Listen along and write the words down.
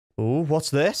Oh, what's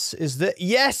this? Is that...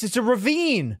 Yes, it's a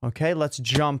ravine. Okay, let's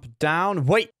jump down.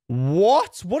 Wait,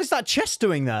 what? What is that chest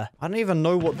doing there? I don't even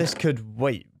know what this could...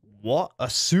 Wait. What? A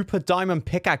super diamond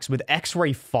pickaxe with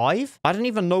Xray 5? I don't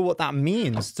even know what that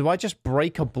means. Do I just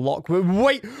break a block?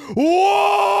 Wait!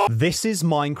 Whoa! This is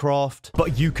Minecraft,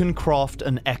 but you can craft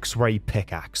an Xray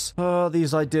pickaxe.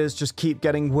 These ideas just keep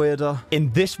getting weirder.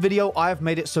 In this video, I have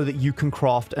made it so that you can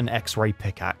craft an Xray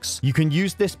pickaxe. You can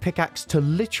use this pickaxe to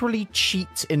literally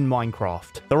cheat in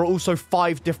Minecraft. There are also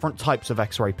 5 different types of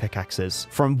Xray pickaxes,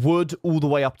 from wood all the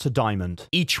way up to diamond.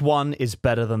 Each one is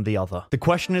better than the other. The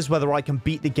question is whether I can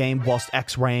beat the game whilst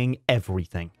X-raying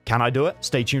everything. Can I do it?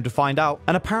 Stay tuned to find out.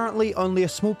 And apparently only a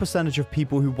small percentage of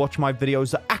people who watch my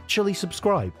videos are actually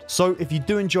subscribed. So if you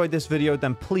do enjoy this video,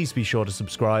 then please be sure to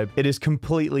subscribe. It is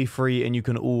completely free and you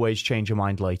can always change your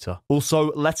mind later.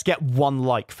 Also, let's get 1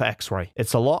 like for X-ray.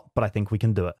 It's a lot, but I think we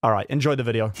can do it. All right, enjoy the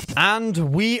video. And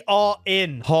we are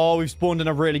in. Oh, we've spawned in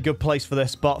a really good place for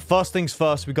this, but first things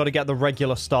first, we got to get the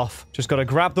regular stuff. Just got to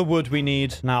grab the wood we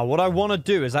need. Now, what I want to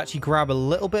do is actually grab a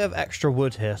little bit of extra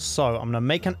wood here. So I'm going to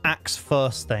make an axe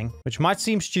first thing, which might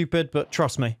seem stupid, but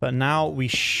trust me. But now we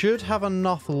should have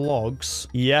enough logs.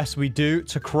 Yes, we do,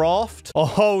 to craft.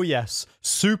 Oh, yes.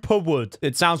 Super wood.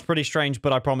 It sounds pretty strange,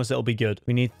 but I promise it'll be good.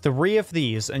 We need 3 of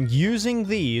these, and using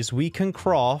these, we can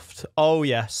craft, oh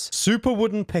yes, super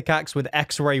wooden pickaxe with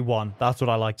Xray 1. That's what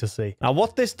I like to see. Now,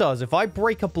 what this does, if I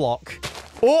break a block,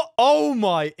 oh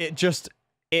my, it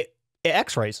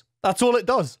X-rays. That's all it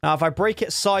does. Now, if I break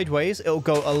it sideways, it'll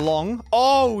go along.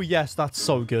 Oh, yes, that's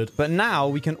so good. But now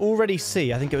we can already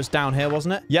see, I think it was down here,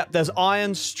 wasn't it? Yep, there's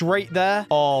iron straight there.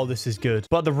 Oh, this is good.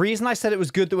 But the reason I said it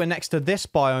was good that we're next to this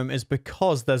biome is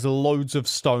because there's loads of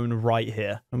stone right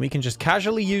here. And we can just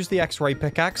casually use the X-ray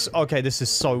pickaxe. Okay, this is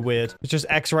so weird. It's just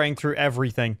X-raying through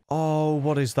everything. Oh,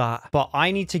 what is that? But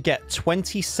I need to get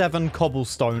 27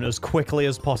 cobblestone as quickly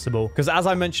as possible. Because as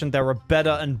I mentioned, there are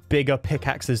better and bigger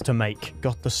pickaxes to make.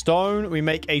 Got the stone. We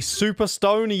make a super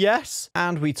stone, yes.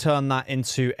 And we turn that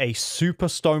into a super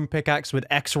stone pickaxe with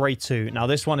Xray 2. Now,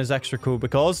 this one is extra cool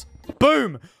because...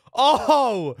 Boom!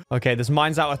 Oh! Okay, this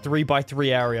mines out a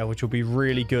 3x3 area, which will be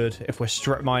really good if we're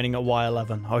strip mining at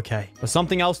Y11. Okay. But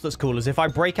something else that's cool is if I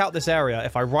break out this area,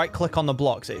 if I right-click on the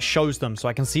blocks, it shows them so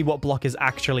I can see what block is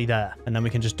actually there. And then we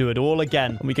can just do it all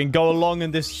again. And we can go along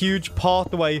in this huge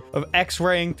pathway of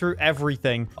X-raying through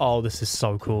everything. Oh, this is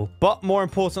so cool. But more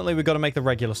importantly, we've got to make the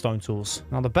regular stone tools.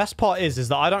 Now, the best part is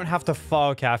that I don't have to...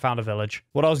 Okay, I found a village.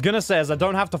 What I was going to say is I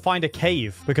don't have to find a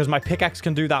cave because my pickaxe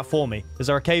can do that for me. Is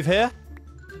there a cave here?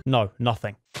 No,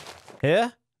 nothing.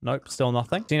 Here? Nope, still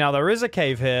nothing. See, now there is a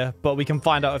cave here, but we can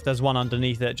find out if there's one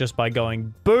underneath it just by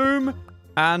going boom.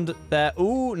 And there...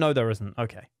 Ooh, no, there isn't.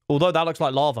 Okay. Although that looks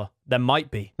like lava. There might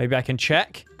be. Maybe I can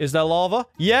check. Is there lava?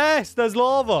 Yes, there's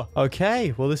lava.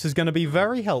 Okay, well, this is going to be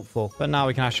very helpful. But now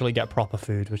we can actually get proper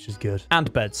food, which is good.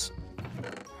 And beds.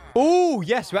 Oh,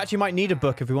 yes, we actually might need a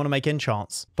book if we want to make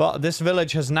enchants. But this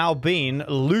village has now been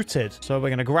looted. So we're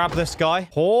going to grab this guy.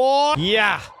 Oh,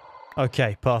 yeah.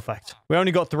 Okay, perfect. We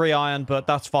only got 3 iron, but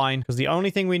that's fine because the only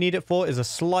thing we need it for is a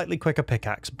slightly quicker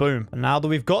pickaxe. Boom. And now that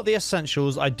we've got the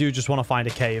essentials, I do just want to find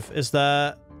a cave. Is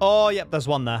there... Oh, yep, there's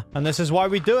one there. And this is why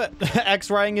we do it.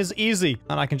 X-raying is easy.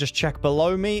 And I can just check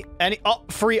below me. Oh,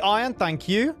 free iron. Thank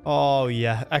you. Oh,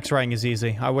 yeah. X-raying is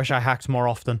easy. I wish I hacked more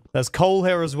often. There's coal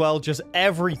here as well. Just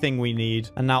everything we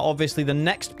need. And now, obviously, the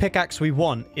next pickaxe we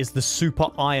want is the super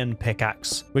iron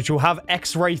pickaxe, which will have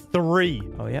X-ray 3.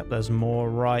 Oh, yep, there's more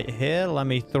right here. Let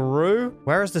me through.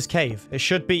 Where is this cave? It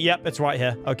should be. Yep, it's right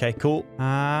here. Okay, cool.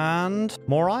 And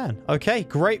more iron. Okay,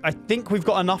 great. I think we've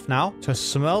got enough now to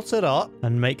smelt it up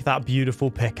and make that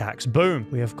beautiful pickaxe. Boom.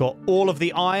 We have got all of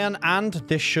the iron and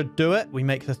this should do it. We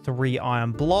make the 3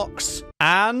 iron blocks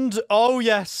and oh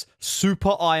yes,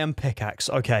 super iron pickaxe.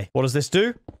 Okay. What does this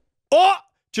do? Oh,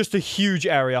 just a huge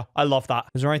area. I love that.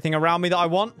 Is there anything around me that I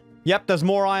want? Yep, there's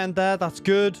more iron there. That's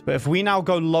good. But if we now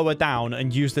go lower down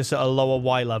and use this at a lower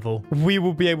Y level, we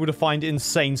will be able to find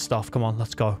insane stuff. Come on,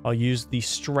 let's go. I'll use the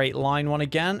straight line one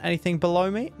again. Anything below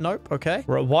me? Nope. Okay.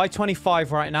 We're at Y25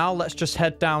 right now. Let's just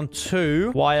head down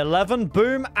to Y11.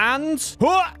 Boom. And...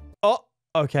 Oh,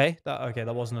 okay.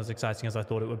 That wasn't as exciting as I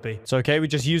thought it would be. It's okay. We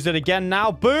just used it again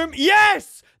now. Boom.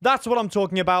 Yes! That's what I'm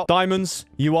talking about. Diamonds,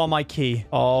 you are my key.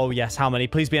 Oh, yes. How many?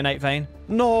 Please be an 8 vein.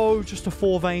 No, just a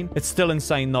 4 vein. It's still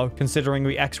insane, though, considering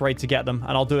we X-rayed to get them.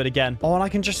 And I'll do it again. Oh, and I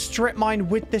can just strip mine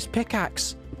with this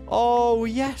pickaxe. Oh,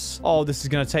 yes. Oh, this is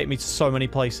going to take me to so many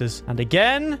places. And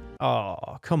again. Oh,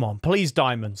 come on. Please,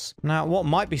 diamonds. Now, what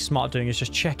might be smart doing is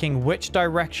just checking which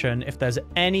direction, if there's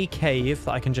any cave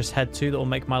that I can just head to that will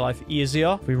make my life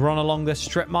easier. If we run along this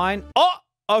strip mine. Oh!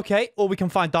 Okay. Or we can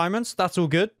find diamonds. That's all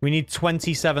good. We need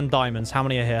 27 diamonds. How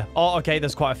many are here? Oh, okay.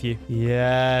 There's quite a few.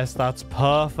 Yes, that's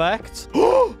perfect.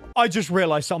 I just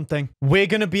realized something. We're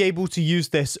going to be able to use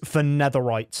this for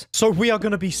netherite. So we are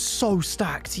going to be so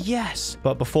stacked. Yes.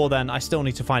 But before then, I still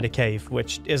need to find a cave,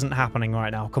 which isn't happening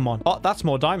right now. Come on. Oh, that's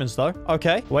more diamonds, though.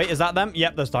 Okay. Wait, is that them?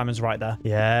 Yep, there's diamonds right there.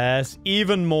 Yes,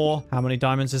 even more. How many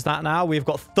diamonds is that now? We've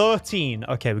got 13.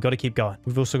 Okay, we've got to keep going.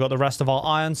 We've also got the rest of our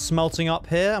iron smelting up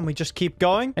here, and we just keep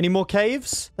going. Any more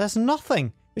caves? There's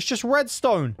nothing. It's just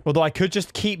redstone. Although I could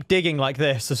just keep digging like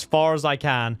this as far as I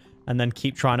can, and then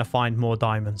keep trying to find more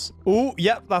diamonds. Oh,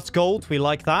 yep, that's gold. We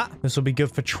like that. This will be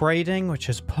good for trading, which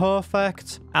is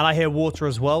perfect. And I hear water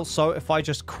as well. So if I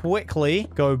just quickly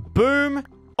go boom.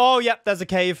 Oh, yep, there's a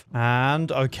cave.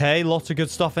 And, okay, lots of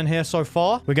good stuff in here so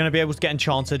far. We're going to be able to get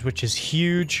enchanted, which is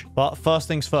huge. But first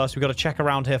things first, we've got to check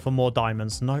around here for more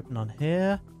diamonds. Nope, none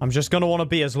here. I'm just going to want to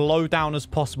be as low down as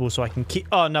possible so I can keep...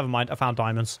 Oh, never mind. I found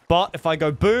diamonds. But if I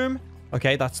go boom...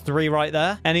 Okay, that's 3 right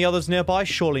there. Any others nearby?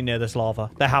 Surely near this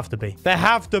lava. There have to be. There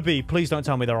have to be. Please don't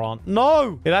tell me there aren't.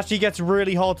 No! It actually gets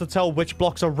really hard to tell which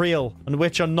blocks are real and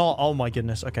which are not. Oh my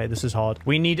goodness. Okay, this is hard.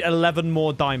 We need 11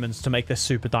 more diamonds to make this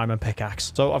super diamond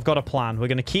pickaxe. So I've got a plan. We're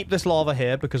going to keep this lava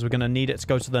here because we're going to need it to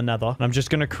go to the nether. And I'm just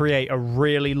going to create a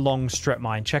really long strip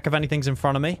mine. Check if anything's in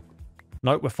front of me.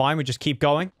 Nope, we're fine. We just keep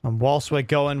going. And whilst we're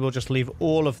going, we'll just leave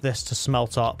all of this to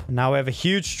smelt up. Now we have a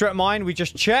huge strip mine. We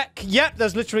just check. Yep,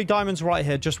 there's literally diamonds right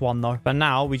here. Just one, though. But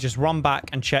now we just run back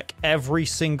and check every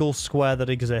single square that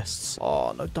exists.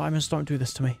 Oh, no, diamonds, don't do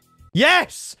this to me.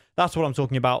 Yes! That's what I'm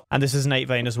talking about. And this is an 8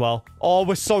 vein as well. Oh,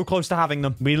 we're so close to having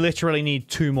them. We literally need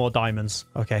 2 more diamonds.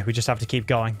 Okay, we just have to keep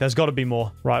going. There's got to be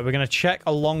more. Right, we're going to check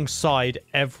alongside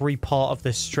every part of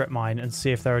this strip mine and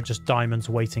see if there are just diamonds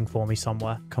waiting for me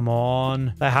somewhere. Come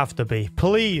on. There have to be.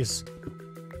 Please.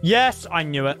 Yes, I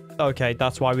knew it. Okay,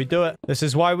 that's why we do it. This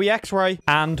is why we X-ray.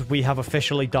 And we have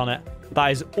officially done it.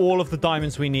 That is all of the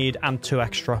diamonds we need and 2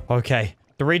 extra. Okay.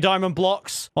 3 diamond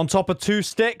blocks on top of 2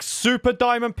 sticks. Super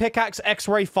diamond pickaxe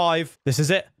X-ray 5. This is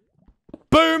it.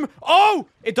 Boom. Oh,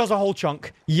 it does a whole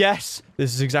chunk. Yes,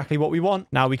 this is exactly what we want.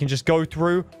 Now we can just go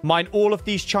through, mine all of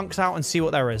these chunks out and see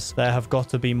what there is. There have got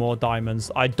to be more diamonds.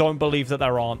 I don't believe that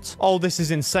there aren't. Oh, this is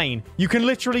insane. You can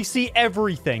literally see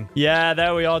everything. Yeah,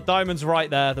 there we are. Diamonds right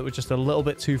there that were just a little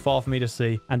bit too far for me to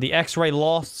see. And the X-ray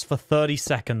lasts for 30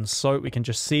 seconds. So we can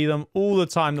just see them all the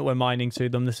time that we're mining to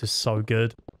them. This is so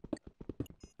good.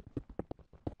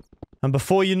 And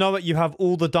before you know it, you have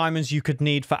all the diamonds you could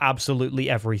need for absolutely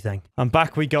everything. And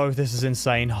back we go. This is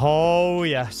insane. Oh,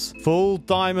 yes. Full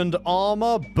diamond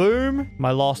armor. Boom. My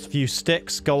last few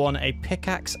sticks go on a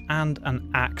pickaxe and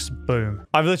an axe. Boom.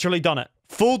 I've literally done it.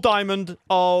 Full diamond.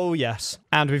 Oh, yes.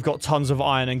 And we've got tons of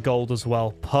iron and gold as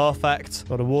well. Perfect.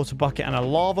 Got a water bucket and a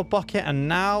lava bucket. And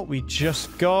now we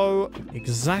just go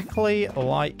exactly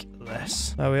like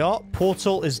this. There we are.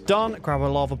 Portal is done. Grab a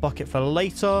lava bucket for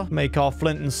later. Make our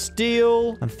flint and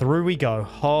steel. And through we go.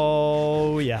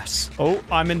 Oh, yes. Oh,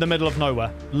 I'm in the middle of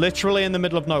nowhere. Literally in the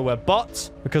middle of nowhere.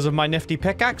 But because of my nifty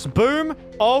pickaxe, boom.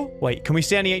 Oh, wait. Can we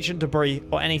see any ancient debris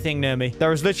or anything near me?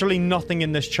 There is literally nothing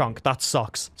in this chunk. That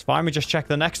sucks. It's fine. We just check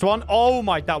the next one. Oh,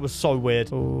 my. That was so weird.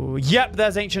 Oh, yep.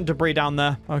 There's ancient debris down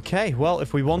there. Okay. Well,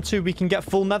 if we want to, we can get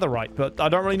full netherite. But I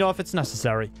don't really know if it's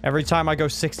necessary. Every time I go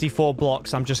 64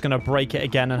 blocks, I'm just going to break it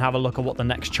again and have a look at what the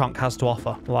next chunk has to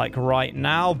offer. Like right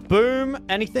now. Boom.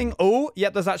 Anything? Oh,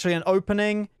 yep, there's actually an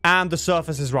opening. And the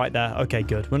surface is right there. Okay,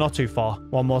 good. We're not too far.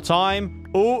 One more time.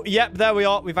 Oh, yep, there we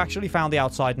are. We've actually found the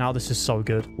outside now. This is so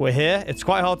good. We're here. It's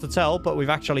quite hard to tell, but we've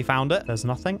actually found it. There's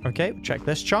nothing. Okay, check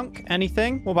this chunk.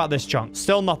 Anything? What about this chunk?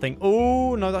 Still nothing.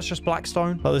 Oh, no, that's just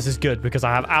blackstone. But this is good because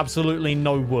I have absolutely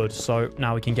no wood. So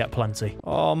now we can get plenty.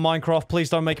 Oh, Minecraft, please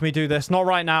don't make me do this. Not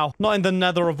right now. Not in the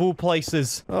nether of all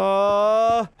places.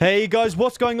 Hey guys,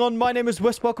 what's going on? My name is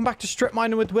Wisp. Welcome back to Strip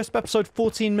Mining with Wisp, episode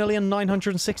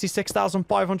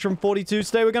 14,966,542.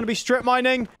 Today we're going to be strip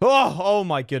mining. Oh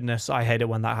my goodness. I hate it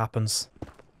when that happens.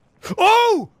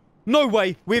 Oh! No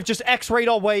way. We've just X-rayed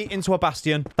our way into a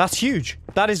bastion. That's huge.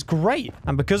 That is great.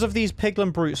 And because of these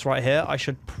piglin brutes right here, I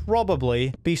should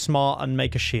probably be smart and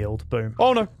make a shield. Boom.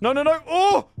 Oh no. No, no, no.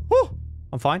 Oh! Oh!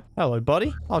 I'm fine. Hello,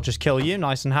 buddy. I'll just kill you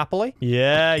nice and happily.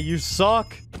 Yeah, you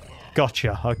suck.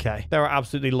 Gotcha. Okay. There are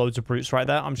absolutely loads of brutes right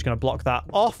there. I'm just going to block that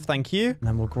off. Thank you. And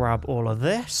then we'll grab all of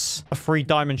this. A free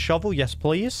diamond shovel. Yes,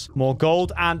 please. More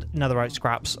gold and netherite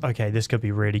scraps. Okay, this could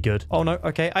be really good. Oh, no.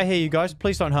 Okay, I hear you guys.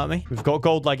 Please don't hurt me. We've got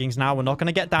gold leggings now. We're not going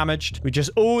to get damaged. We just...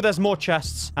 Oh, there's more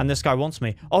chests. And this guy wants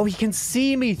me. Oh, he can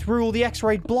see me through all the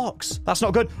X-rayed blocks. That's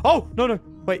not good. Oh, no, no.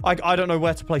 Wait, I don't know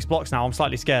where to place blocks now. I'm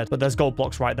slightly scared. But there's gold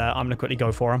blocks right there. I'm going to quickly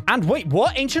go for them. And wait,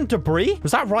 what? Ancient debris?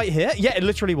 Was that right here? Yeah, it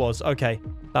literally was. Okay.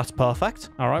 That's perfect.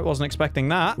 All right, wasn't expecting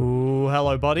that. Ooh,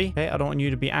 hello, buddy. Okay, I don't want you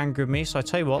to be angry with me, so I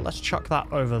tell you what, let's chuck that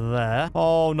over there.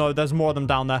 Oh, no, there's more of them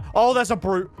down there. Oh, there's a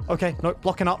brute. Okay, no,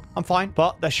 blocking up. I'm fine.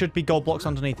 But there should be gold blocks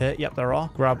underneath here. Yep, there are.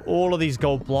 Grab all of these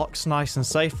gold blocks nice and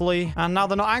safely. And now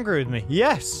they're not angry with me.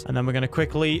 Yes. And then we're going to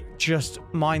quickly just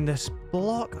mine this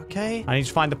block, okay? I need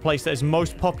to find the place that is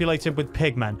most populated with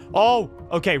pigmen. Oh,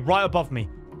 okay, right above me.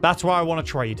 That's where I want to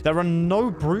trade. There are no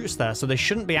brutes there, so they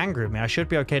shouldn't be angry with me. I should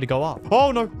be okay to go up.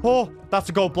 Oh, no. Oh, that's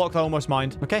a gold block that I almost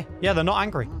mined. Okay. Yeah, they're not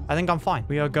angry. I think I'm fine.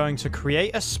 We are going to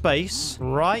create a space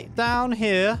right down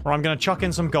here where I'm going to chuck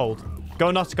in some gold. Go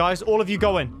nuts, guys. All of you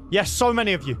go in. Yes, so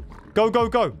many of you. Go, go,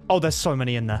 go. Oh, there's so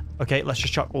many in there. Okay, let's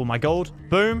just chuck all my gold.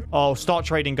 Boom. Oh, start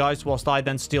trading, guys, whilst I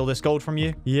then steal this gold from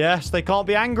you. Yes, they can't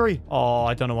be angry. Oh,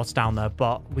 I don't know what's down there,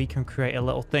 but we can create a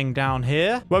little thing down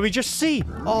here where we just see.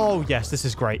 Oh, yes, this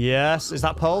is great. Yes, is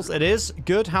that pearls? It is.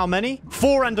 Good. How many?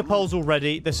 4 ender pearls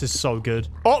already. This is so good.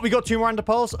 Oh, we got 2 more ender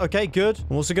pearls. Okay, good.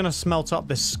 I'm also going to smelt up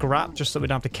this scrap just so we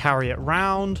don't have to carry it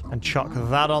round and chuck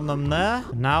that on them there.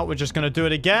 Now we're just going to do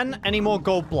it again. Any more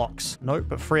gold blocks? Nope,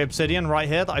 but 3 obsidian right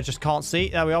here that I just can't see.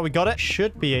 There we are. We got it.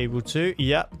 Should be able to.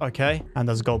 Yep. Okay. And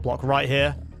there's a gold block right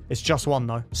here. It's just 1,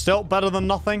 though. Still better than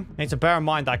nothing. Need to bear in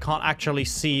mind that I can't actually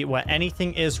see where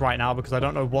anything is right now because I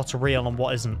don't know what's real and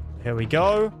what isn't. Here we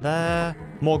go. There.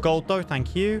 More gold, though.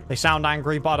 Thank you. They sound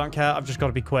angry, but I don't care. I've just got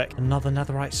to be quick. Another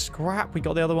netherite scrap. We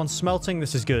got the other one smelting.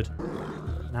 This is good.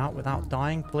 Now, without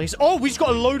dying, please. Oh, we just got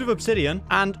a load of obsidian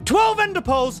and 12 ender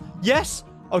pearls. Yes.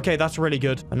 Okay, that's really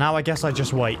good. And now I guess I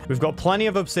just wait. We've got plenty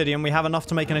of obsidian. We have enough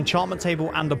to make an enchantment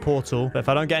table and a portal. But if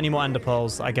I don't get any more ender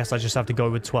pearls, I guess I just have to go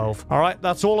with 12. All right,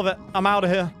 that's all of it. I'm out of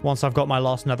here. Once I've got my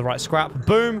last netherite scrap,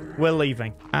 boom, we're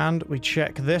leaving. And we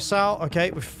check this out.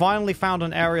 Okay, we've finally found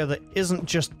an area that isn't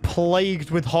just plagued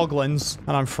with hoglins.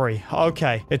 And I'm free.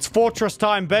 Okay, it's fortress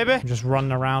time, baby. I'm just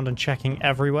running around and checking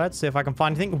everywhere to see if I can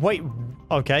find anything. Wait,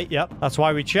 okay, yep. That's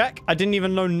why we check. I didn't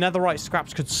even know netherite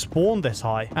scraps could spawn this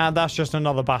high. And that's just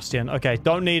another bastion. Okay,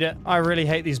 don't need it. I really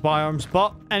hate these biomes,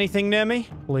 but anything near me?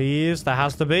 Please, there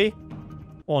has to be.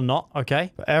 Or not,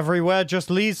 okay. But everywhere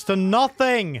just leads to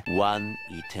nothing. 1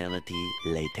 eternity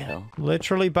later.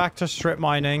 Literally back to strip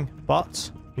mining,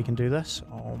 but we can do this.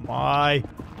 Oh my.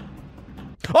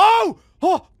 Oh!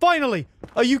 Oh, finally!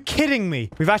 Are you kidding me?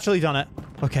 We've actually done it.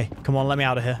 Okay, come on, let me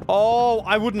out of here. Oh,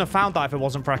 I wouldn't have found that if it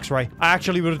wasn't for Xray. I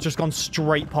actually would have just gone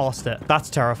straight past it.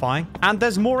 That's terrifying. And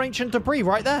there's more ancient debris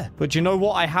right there. But you know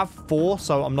what? I have 4,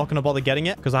 so I'm not going to bother getting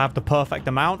it because I have the perfect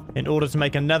amount in order to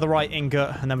make a netherite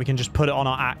ingot, and then we can just put it on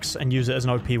our axe and use it as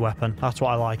an OP weapon. That's what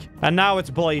I like. And now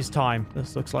it's blaze time.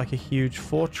 This looks like a huge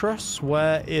fortress.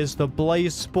 Where is the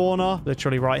blaze spawner?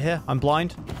 Literally right here. I'm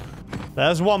blind.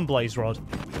 There's 1 blaze rod.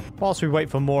 Whilst we wait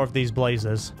for more of these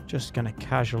blazes, just gonna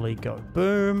casually go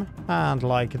boom, and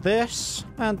like this,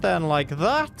 and then like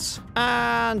that,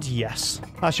 and yes.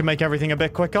 That should make everything a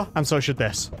bit quicker, and so should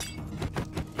this.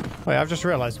 Wait, I've just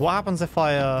realized, what happens if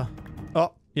I,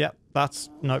 oh, yep,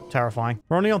 that's, nope, terrifying.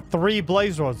 We're only on 3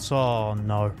 blaze rods. Oh,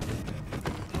 no.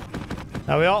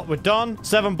 There we are. We're done.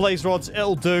 7 blaze rods.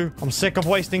 It'll do. I'm sick of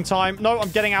wasting time. No, I'm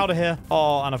getting out of here.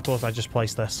 Oh, and of course, I just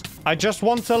placed this. I just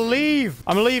want to leave.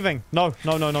 I'm leaving. No,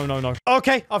 no, no, no, no, no.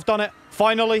 Okay, I've done it.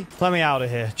 Finally, let me out of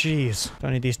here. Jeez.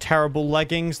 Don't need these terrible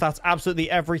leggings. That's absolutely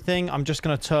everything. I'm just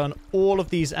going to turn all of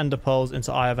these ender pearls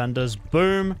into Eye of Enders.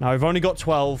 Boom. Now, we've only got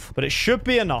 12, but it should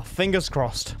be enough. Fingers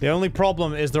crossed. The only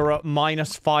problem is they're at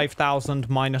minus 5,000,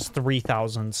 minus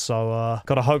 3,000. So,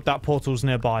 gotta hope that portal's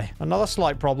nearby. Another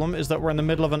slight problem is that we're in the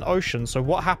middle of an ocean. So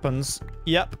what happens?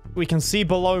 Yep, we can see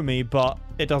below me, but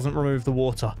it doesn't remove the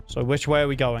water. So which way are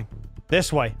we going?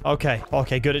 This way. Okay.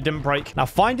 Okay, good. It didn't break. Now,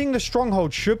 finding the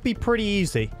stronghold should be pretty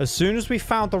easy. As soon as we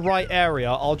found the right area,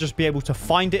 I'll just be able to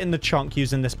find it in the chunk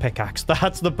using this pickaxe.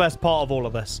 That's the best part of all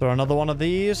of this. So another one of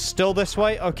these. Still this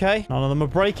way. Okay. None of them are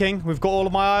breaking. We've got all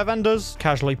of my Eye of Enders.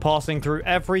 Casually passing through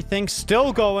everything.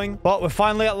 Still going. But we're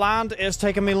finally at land. It's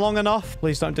taken me long enough.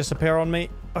 Please don't disappear on me.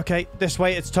 Okay, this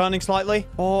way. It's turning slightly.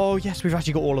 Oh, yes, we've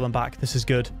actually got all of them back. This is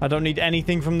good. I don't need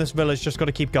anything from this village. Just got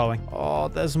to keep going. Oh,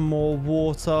 there's more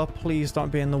water. Please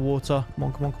don't be in the water. Come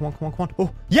on, come on, come on, come on, come on.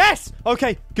 Oh, yes!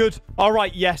 Okay, good. All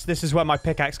right, yes, this is where my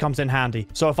pickaxe comes in handy.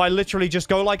 So if I literally just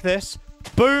go like this,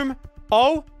 boom.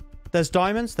 Oh, there's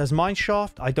diamonds. There's mine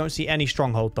shaft. I don't see any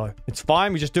stronghold, though. It's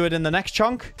fine. We just do it in the next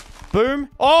chunk. Boom.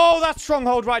 Oh, that's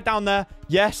stronghold right down there.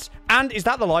 Yes. And is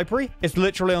that the library? It's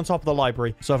literally on top of the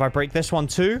library. So if I break this one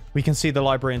too, we can see the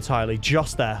library entirely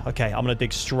just there. Okay, I'm going to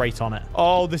dig straight on it.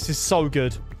 Oh, this is so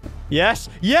good. Yes.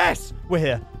 Yes. We're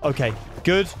here. Okay.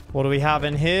 Good. What do we have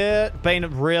in here? Bane,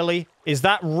 really? Is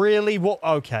that really what?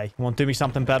 Okay. Come on, do me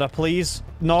something better, please.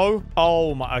 No.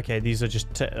 Oh, my. Okay, these are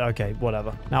just... okay,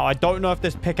 whatever. Now, I don't know if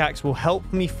this pickaxe will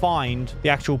help me find the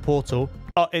actual portal.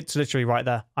 Oh, it's literally right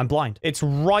there. I'm blind. It's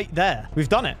right there. We've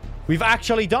done it. We've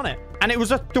actually done it. And it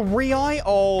was a 3-eye?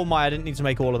 Oh, my. I didn't need to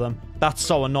make all of them. That's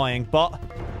so annoying, but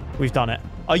we've done it.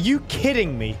 Are you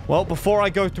kidding me? Well, before I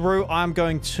go through, I'm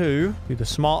going to do the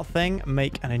smart thing.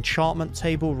 Make an enchantment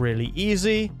table really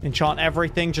easy. Enchant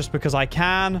everything just because I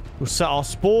can. We'll set our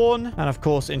spawn. And, of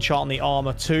course, enchant the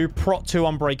armor too. Prot 2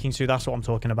 unbreaking 2. That's what I'm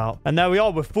talking about. And there we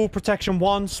are with full protection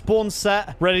 1. Spawn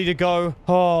set. Ready to go.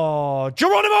 Oh,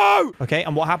 Geronimo! Okay,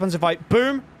 and what happens if I...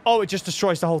 boom? Oh, it just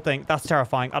destroys the whole thing. That's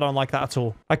terrifying. I don't like that at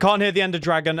all. I can't hear the Ender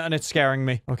Dragon, and it's scaring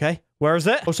me. Okay. Where is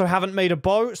it? Also, haven't made a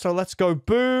bow, so let's go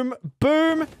boom,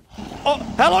 boom. Oh,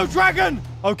 hello, dragon!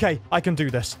 Okay, I can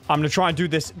do this. I'm gonna try and do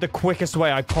this the quickest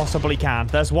way I possibly can.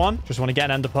 There's one. Just want to get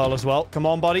an Ender Pearl as well. Come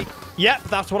on, buddy. Yep,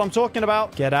 that's what I'm talking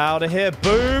about. Get out of here.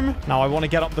 Boom. Now, I want to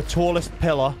get up the tallest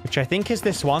pillar, which I think is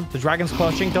this one. The dragon's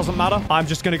perching. Doesn't matter. I'm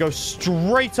just gonna go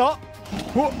straight up.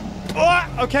 Whoa.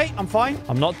 Oh, okay, I'm fine.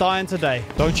 I'm not dying today.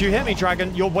 Don't you hit me,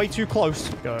 dragon. You're way too close.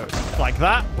 Go like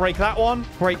that. Break that one.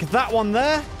 Break that one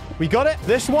there. We got it.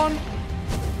 This one.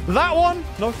 That one.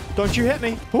 No, don't you hit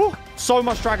me. Ooh, so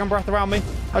much dragon breath around me.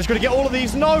 I just got to get all of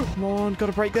these. No. Come on. Got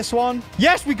to break this one.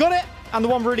 Yes, we got it. And the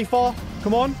one really far.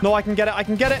 Come on. No, I can get it. I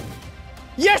can get it.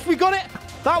 Yes, we got it.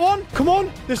 That one. Come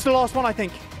on. This is the last one, I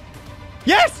think.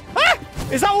 Yes. Ah!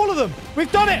 Is that all of them?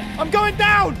 We've done it. I'm going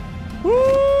down.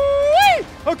 Woo-wee!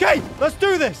 Okay, let's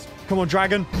do this. Come on,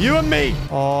 dragon. You and me.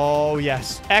 Oh,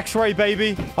 yes. Xray,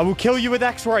 baby. I will kill you with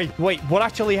Xray. Wait, what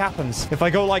actually happens if I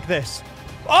go like this?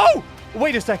 Oh!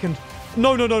 Wait a second.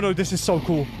 No, no, no, no. This is so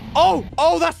cool. Oh!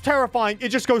 Oh, that's terrifying. It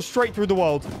just goes straight through the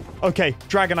world. Okay,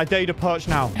 dragon, I dare you to perch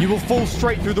now. You will fall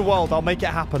straight through the world. I'll make it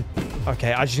happen.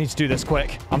 Okay, I just need to do this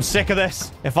quick. I'm sick of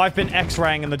this. If I've been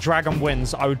Xraying and the dragon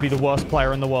wins, I would be the worst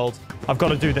player in the world. I've got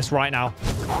to do this right now.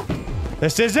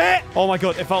 This is it! Oh my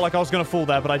god, it felt like I was going to fall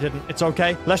there, but I didn't. It's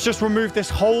okay. Let's just remove this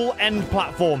whole end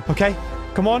platform, okay?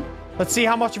 Come on. Let's see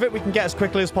how much of it we can get as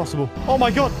quickly as possible. Oh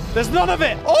my god, there's none of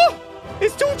it! Oh!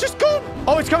 It's all just gone!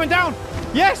 Oh, it's coming down!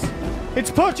 Yes! It's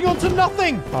perching onto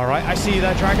nothing! Alright, I see you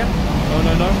there, dragon. No,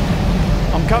 no, no.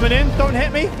 I'm coming in. Don't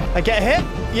hit me. I get a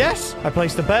hit. Yes. I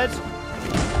place the bed.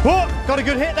 Oh! Got a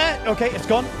good hit there. Okay, it's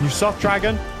gone. You suck,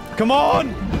 dragon. Come on!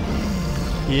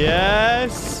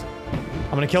 Yes!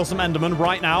 I'm going to kill some Endermen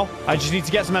right now. I just need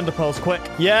to get some Ender Pearls quick.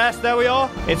 Yes, there we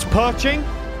are. It's perching.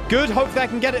 Good. Hopefully I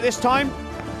can get it this time.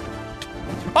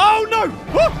 Oh, no.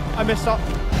 Oh, I messed up.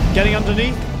 Getting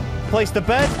underneath. Place the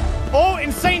bed. Oh,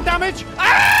 insane damage.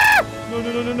 Ah! No,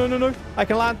 no, no, no, no, no, no. I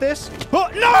can land this. Oh,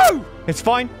 no! It's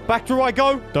fine. Back through I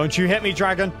go. Don't you hit me,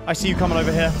 dragon. I see you coming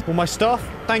over here. All my stuff.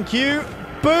 Thank you.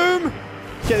 Boom.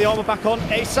 Get the armor back on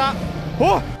ASAP.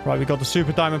 Oh! Right, we got the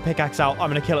super diamond pickaxe out. I'm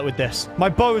going to kill it with this. My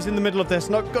bow is in the middle of this.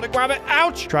 No, got to grab it.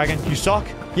 Ouch! Dragon, you suck.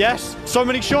 Yes. So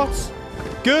many shots.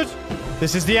 Good.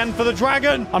 This is the end for the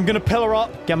dragon. I'm going to pillar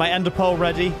up. Get my ender pearl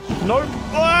ready. No.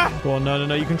 Ah! Oh, no, no,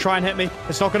 no. You can try and hit me.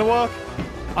 It's not going to work.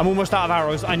 I'm almost out of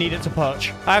arrows. I need it to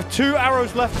perch. I have 2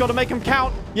 arrows left. Got to make them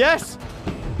count. Yes.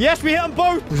 Yes, we hit them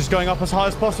both. We're just going up as high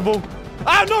as possible.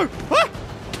 Ah, no. Ah!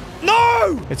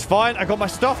 No! It's fine. I got my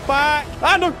stuff back.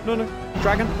 Ah, no. No, no.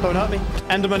 Dragon, don't hurt me.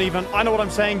 Enderman even. I know what I'm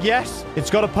saying. Yes.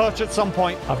 It's got to perch at some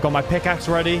point. I've got my pickaxe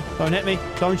ready. Don't hit me.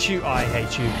 Don't you. I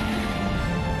hate you.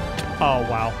 Oh,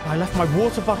 wow. I left my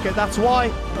water bucket. That's why.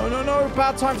 No, no, no.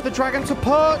 Bad time for the dragon to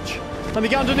perch. Let me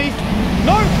get underneath.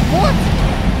 No. What?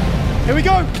 Here we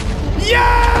go.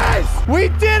 Yes! We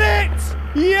did it!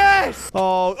 Yes!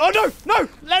 Oh, oh no. No.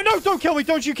 No, no. Don't kill me.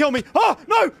 Don't you kill me. Oh,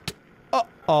 no.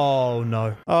 Oh,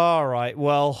 no. All right.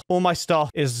 Well, all my stuff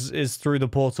is through the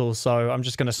portal, so I'm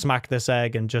just going to smack this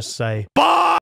egg and just say, bye!